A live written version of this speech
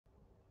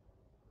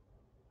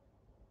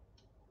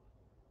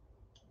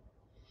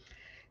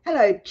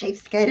Hello,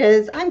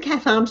 Cheapskaters. I'm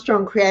Kath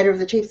Armstrong, creator of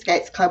the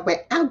Cheapskates Club,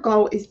 where our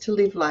goal is to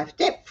live life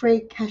debt-free,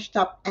 cashed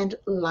up and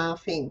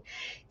laughing.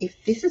 If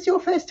this is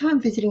your first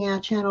time visiting our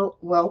channel,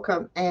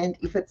 welcome. And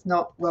if it's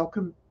not,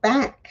 welcome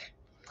back.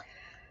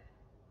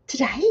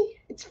 Today,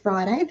 it's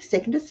Friday, the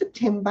 2nd of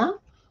September,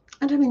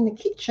 and I'm in the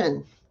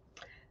kitchen.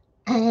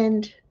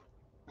 And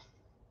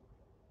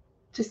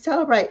to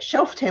celebrate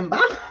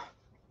Shelftember,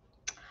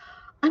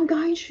 I'm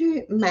going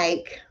to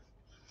make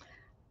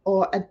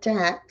or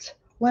adapt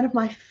one of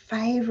my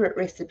favorite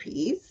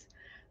recipes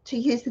to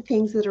use the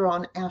things that are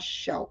on our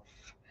shelf.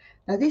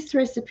 Now, this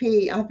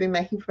recipe I've been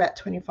making for about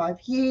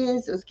 25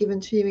 years. It was given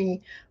to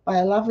me by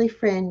a lovely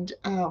friend,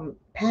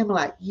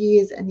 Pamela,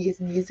 years and years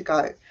and years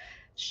ago.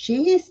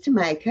 She used to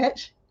make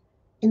it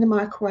in the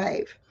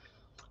microwave.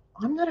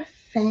 I'm not a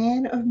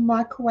fan of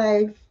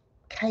microwave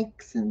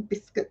cakes and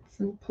biscuits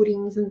and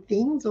puddings and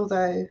things,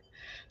 although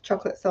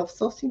chocolate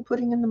self-saucing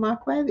pudding in the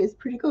microwave is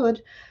pretty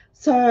good.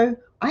 So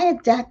I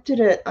adapted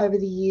it over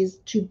the years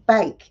to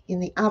bake in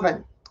the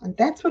oven. And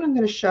that's what I'm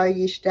going to show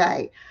you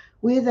today,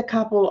 with a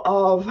couple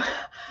of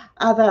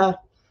other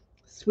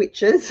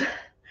switches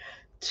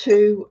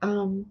to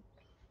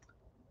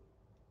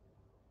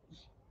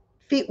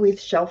fit with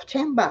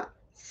Shelftember.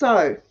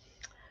 So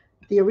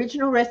the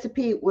original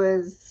recipe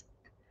was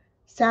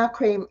sour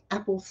cream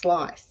apple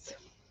slice.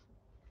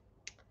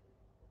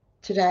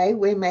 Today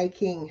we're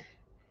making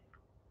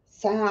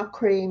sour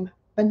cream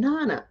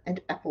banana and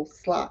apple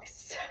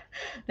slice.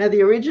 Now,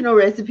 the original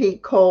recipe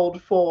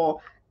called for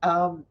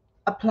a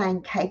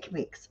plain cake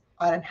mix.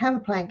 I don't have a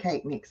plain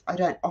cake mix. I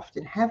don't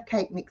often have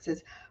cake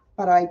mixes,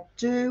 but I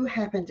do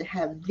happen to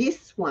have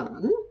this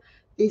one,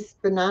 this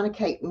banana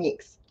cake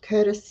mix,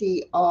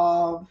 courtesy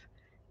of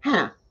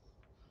Hannah.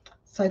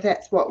 So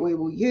that's what we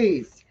will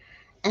use.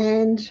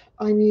 And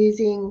I'm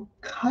using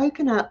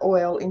coconut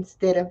oil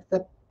instead of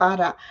the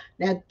butter.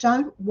 Now,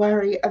 don't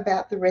worry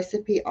about the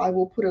recipe. I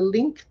will put a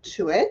link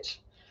to it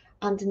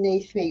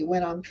underneath me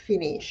when I'm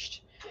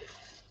finished.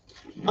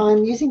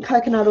 I'm using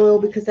coconut oil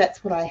because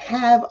that's what I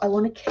have. I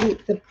want to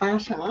keep the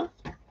butter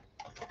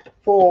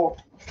for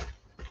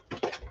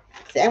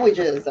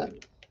sandwiches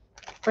and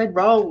bread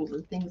rolls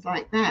and things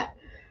like that.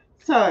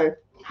 So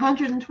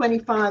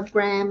 125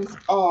 grams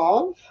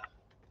of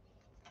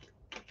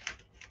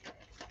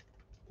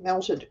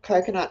melted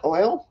coconut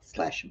oil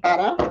 /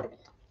 butter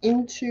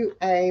into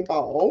a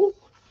bowl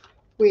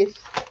with,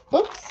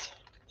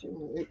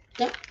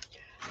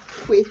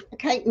 with a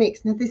cake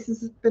mix. Now, this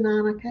is a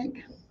banana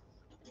cake.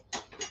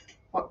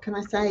 What can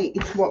I say?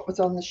 It's what was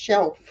on the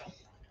shelf.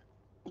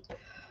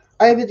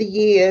 Over the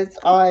years,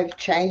 I've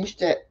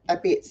changed it a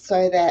bit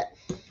so that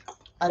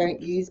I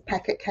don't use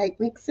packet cake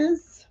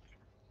mixes.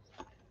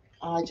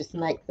 I just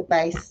make the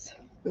base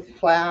with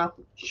flour,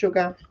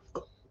 sugar, a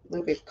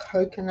little bit of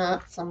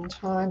coconut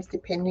sometimes,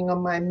 depending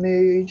on my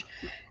mood,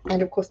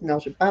 and of course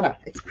melted butter.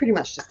 It's pretty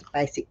much just a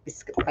basic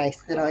biscuit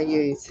base that I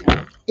use.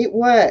 It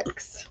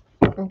works.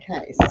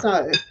 Okay,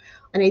 so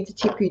I need to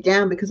tip you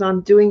down because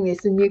I'm doing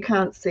this and you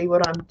can't see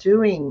what I'm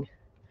doing.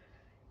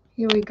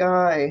 Here we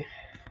go.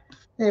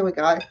 There we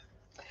go.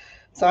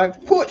 So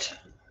I've put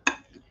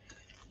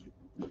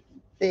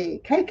the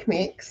cake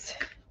mix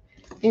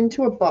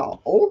into a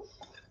bowl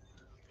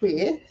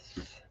with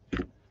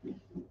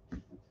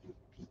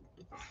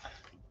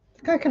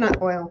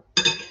coconut oil.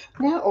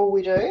 Now all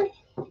we do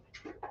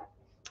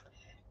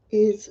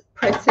is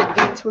press it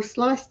into a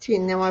slice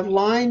tin. Now, I've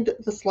lined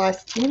the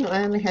slice tin.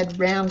 I only had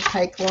round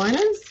cake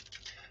liners,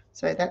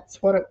 so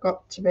that's what it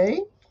got to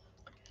be.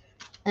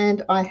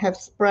 And I have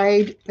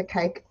sprayed the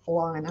cake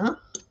liner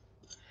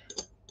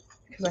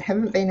because I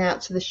haven't been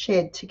out to the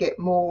shed to get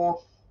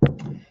more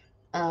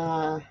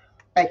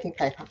baking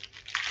paper.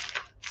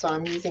 So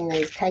I'm using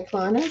these cake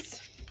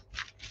liners,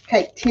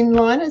 cake tin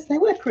liners. They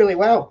work really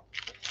well.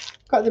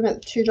 Got them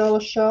at the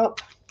 $2 shop.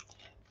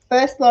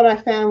 First lot I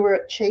found were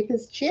at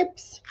Cheapers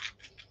Chips.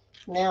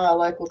 Now our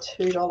local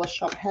 $2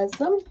 shop has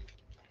them.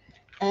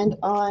 And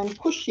I'm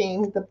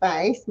pushing the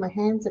base. My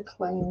hands are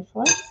clean,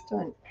 folks,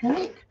 don't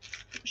panic.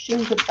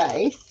 Pushing the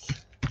base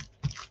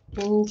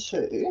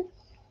into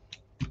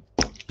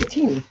the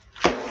tin,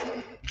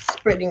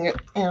 spreading it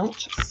out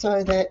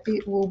so that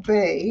it will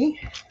be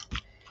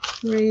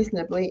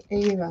reasonably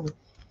even.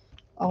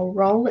 I'll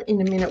roll it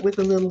in a minute with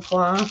a little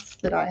glass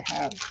that I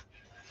have.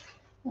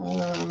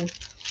 My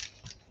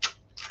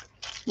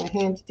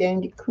hands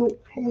down to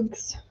quilt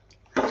pegs,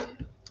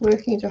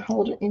 working to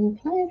hold it in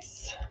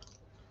place.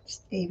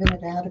 Just even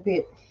it out a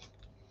bit.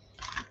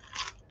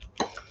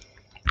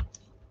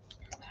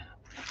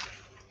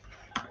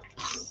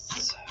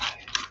 So,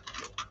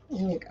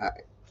 there we go.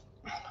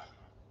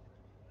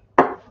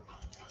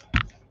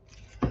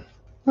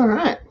 All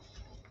right,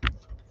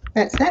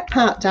 that's that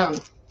part done.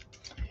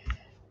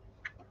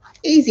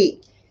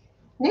 Easy.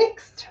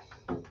 Next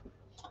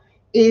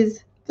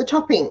is the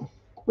topping,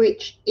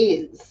 which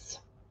is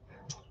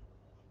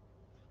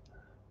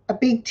a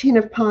big tin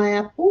of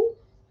pineapple,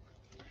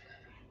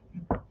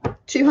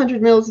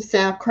 200 mils of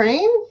sour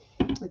cream.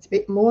 It's a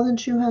bit more than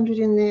 200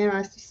 in there.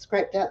 I just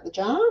scraped out the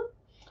jar.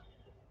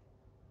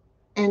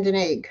 and an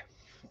egg.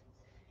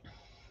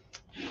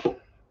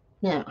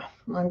 Now,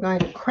 I'm going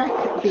to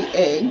crack the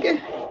egg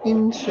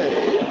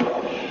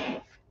into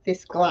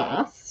this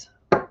glass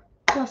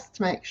just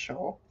to make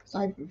sure, because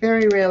I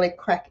very rarely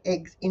crack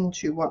eggs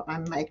into what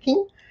I'm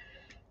making,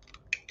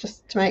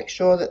 just to make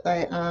sure that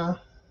they are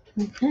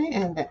okay,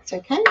 and that's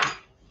okay.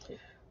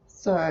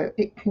 So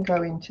it can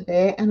go into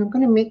there, and I'm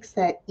going to mix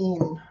that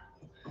in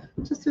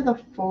just with a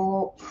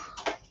fork,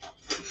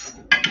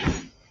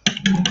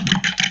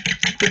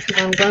 because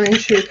I'm going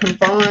to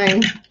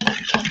combine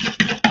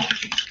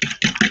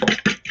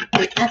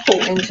the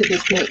apple into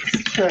this mix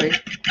too.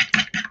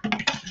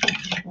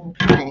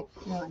 Okay,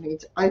 now I need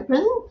to open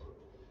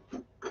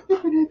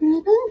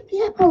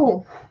the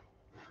apple.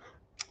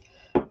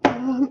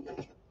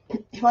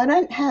 If I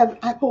don't have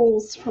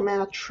apples from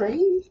our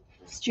tree,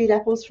 stewed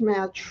apples from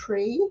our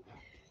tree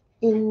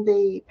in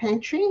the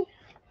pantry,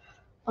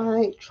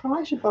 I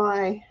try to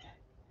buy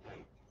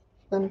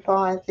them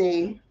by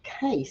the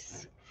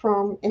case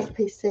from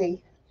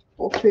SPC,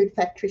 or Food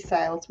Factory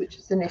Sales, which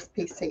is an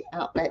SPC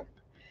outlet,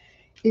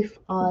 if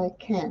I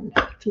can.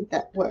 Did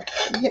that work?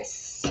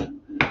 Yes.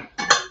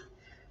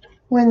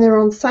 When they're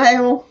on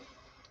sale,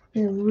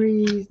 they're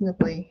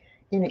reasonably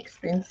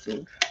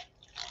inexpensive.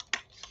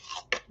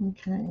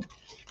 Okay.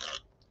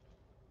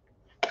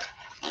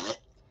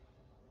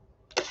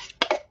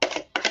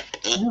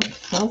 Oh, it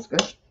smells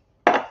good.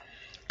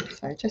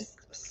 So just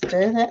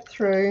stir that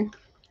through.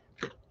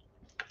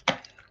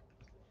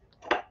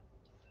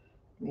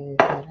 Move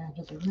that out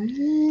of the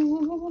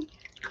way.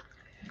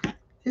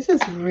 This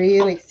is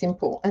really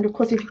simple. And of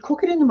course, if you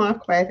cook it in the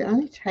microwave, it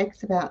only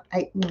takes about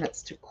 8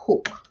 minutes to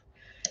cook.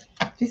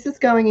 This is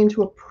going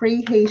into a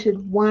preheated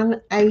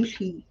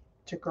 180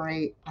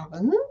 degree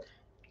oven.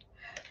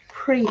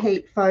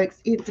 Preheat, folks,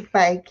 it's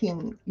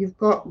baking. You've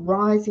got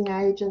rising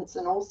agents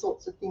and all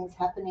sorts of things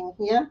happening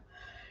here.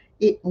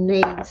 The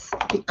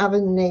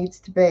oven needs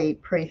to be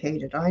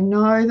preheated. I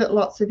know that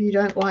lots of you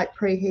don't like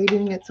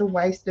preheating. It's a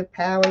waste of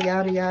power,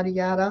 yada, yada,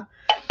 yada.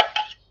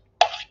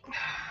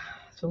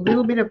 So a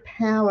little bit of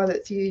power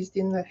that's used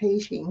in the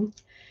heating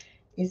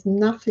is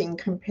nothing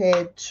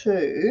compared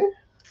to,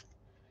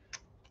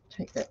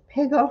 take that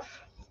peg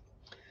off,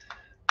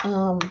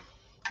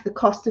 the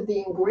cost of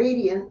the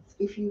ingredients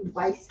if you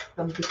waste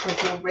them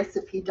because your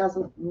recipe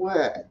doesn't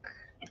work.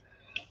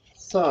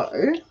 So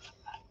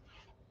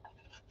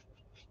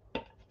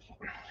it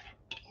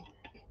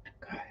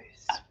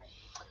goes.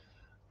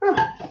 Oh,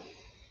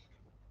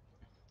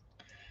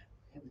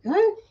 there we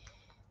go.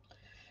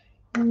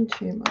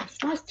 Into my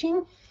slice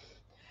tin.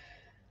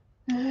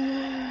 Do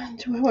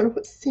I want to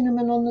put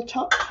cinnamon on the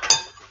top?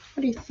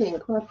 What do you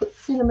think? Will I put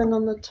cinnamon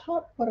on the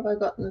top? What have I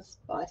got in the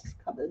spice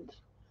cupboard?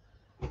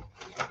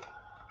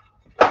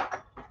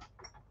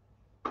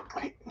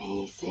 Let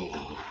me see.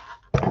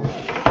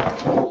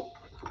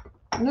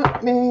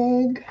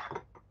 Nutmeg,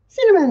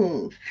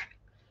 cinnamon.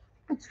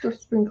 Let's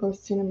just sprinkle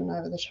cinnamon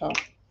over the top.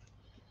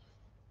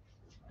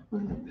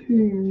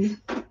 Okay.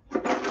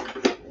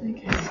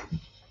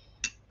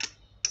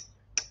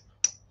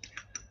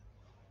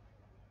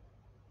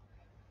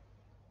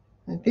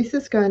 And this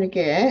is going to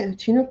get a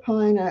tin of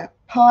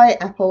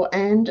pineapple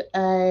and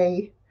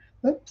a,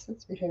 whoops,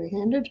 that's a bit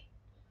heavy-handed,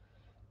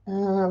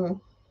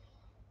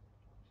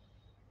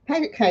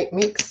 packet cake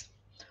mix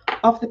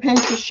off the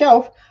pantry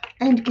shelf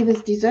and give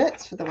us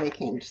desserts for the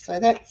weekend. So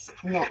that's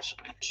not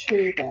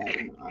too bad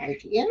an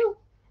idea.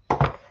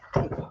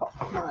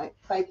 Pop my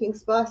baking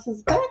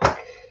spices back.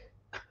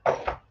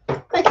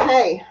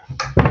 Okay.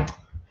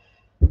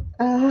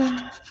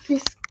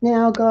 This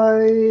now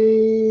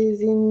goes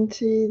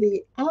into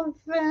the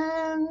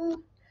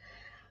oven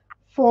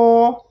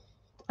for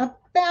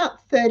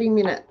about 30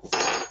 minutes.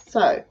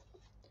 So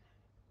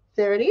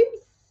there it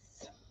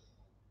is.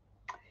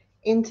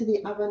 Into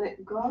the oven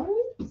it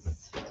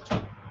goes.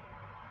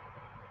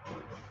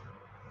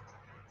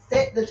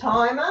 Set the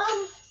timer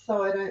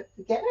so I don't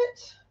forget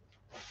it.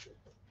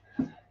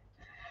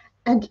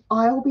 And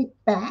I'll be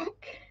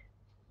back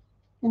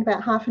in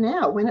about half an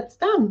hour when it's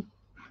done,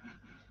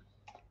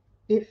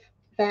 if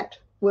that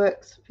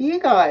works for you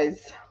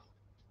guys.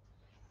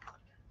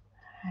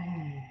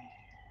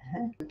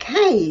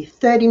 Okay,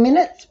 30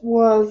 minutes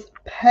was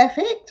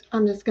perfect.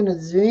 I'm just going to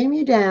zoom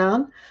you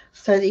down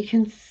so that you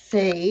can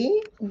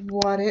see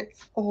what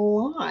it's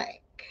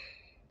like.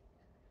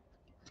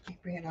 Let me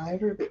bring it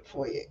over a bit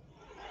for you.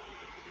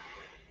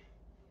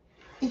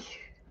 Here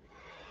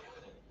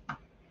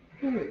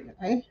we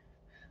go.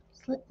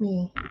 Just let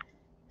me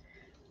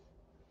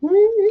just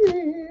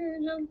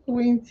a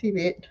weensy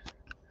bit.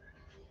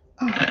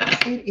 Oh,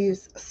 it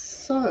is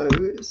so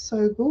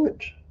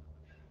good.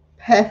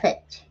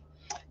 Perfect.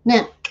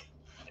 Now,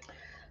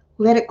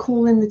 let it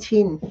cool in the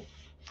tin.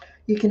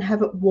 You can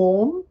have it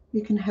warm,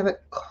 you can have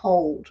it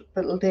cold,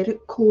 but let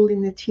it cool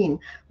in the tin,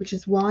 which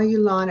is why you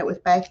line it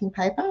with baking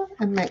paper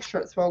and make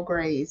sure it's well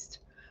greased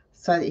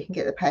so that you can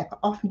get the paper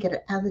off and get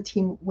it out of the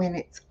tin when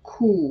it's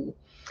cool.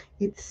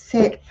 It's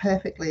set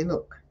perfectly.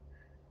 Look,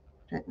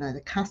 I don't know,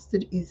 the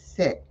custard is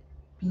set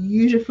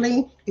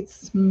beautifully. It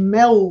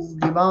smells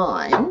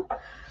divine.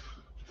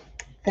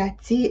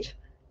 That's it.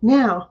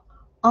 Now,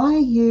 I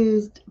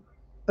used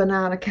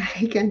banana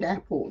cake and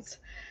apples.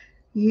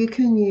 You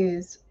can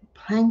use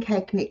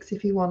pancake mix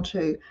if you want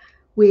to,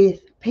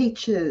 with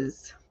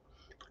peaches,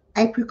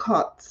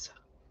 apricots,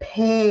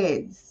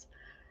 pears,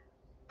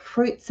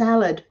 fruit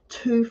salad,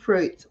 2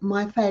 fruits.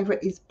 My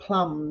favorite is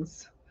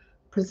plums,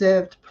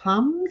 preserved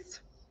plums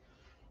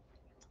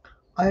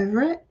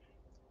over it.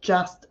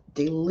 Just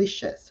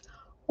delicious.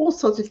 All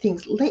sorts of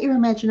things. Let your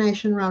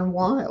imagination run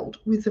wild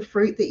with the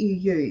fruit that you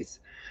use.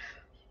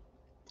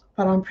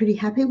 But I'm pretty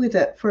happy with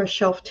it for a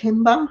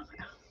Shelftember.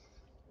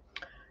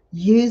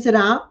 Use it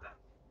up.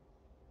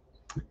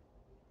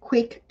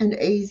 Quick and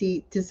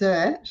easy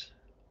dessert.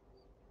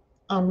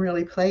 I'm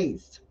really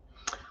pleased.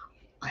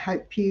 I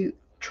hope you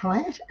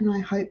try it and I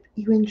hope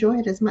you enjoy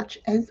it as much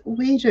as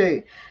we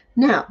do.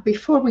 Now,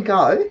 before we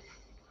go,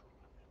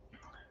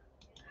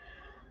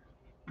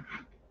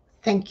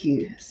 thank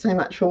you so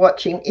much for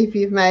watching. If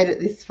you've made it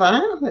this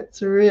far,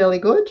 that's really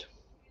good.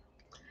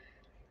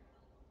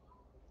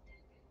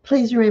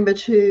 Please remember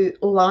to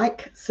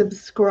like,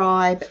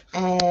 subscribe,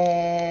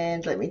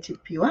 and let me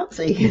tip you up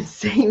so you can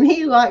see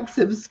me. Like,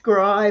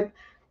 subscribe,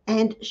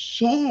 and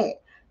share.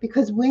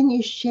 Because when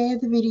you share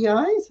the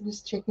videos, I'm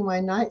just checking my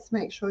notes,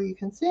 make sure you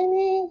can see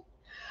me.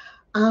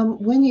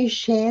 When you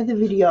share the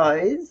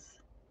videos,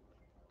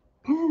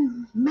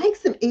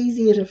 makes them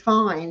easier to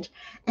find.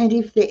 And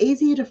if they're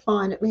easier to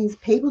find, it means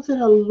people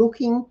that are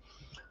looking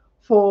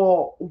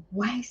for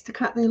ways to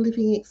cut their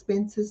living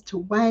expenses, for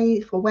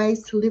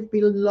ways to live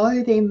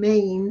below their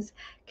means,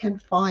 can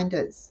find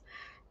us.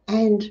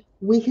 And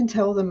we can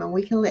tell them and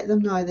we can let them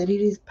know that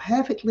it is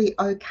perfectly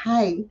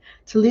okay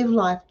to live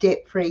life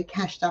debt-free,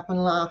 cashed up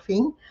and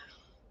laughing.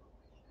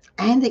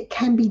 And it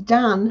can be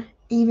done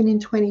even in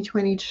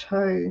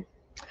 2022.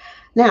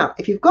 Now,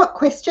 if you've got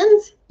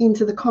questions,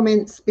 into the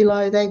comments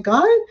below they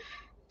go.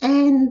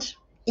 And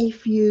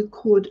if you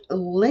could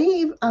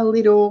leave a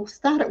little,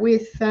 start it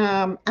with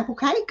apple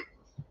cake,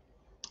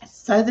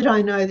 so that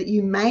I know that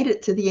you made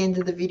it to the end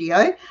of the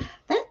video.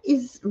 That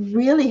is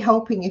really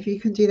helping if you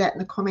can do that in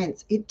the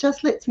comments. It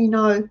just lets me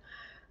know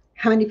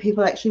how many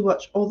people actually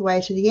watch all the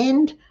way to the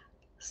end,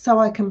 so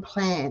I can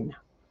plan,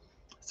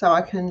 so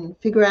I can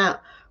figure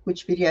out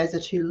which videos are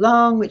too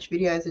long, which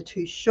videos are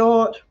too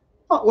short,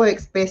 what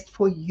works best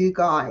for you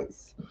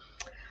guys.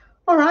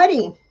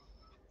 Alrighty,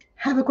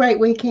 have a great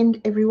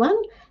weekend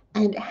everyone,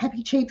 and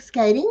happy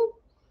cheapskating.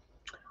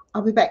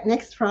 I'll be back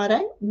next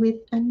Friday with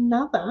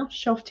another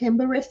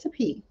Shelftember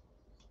recipe.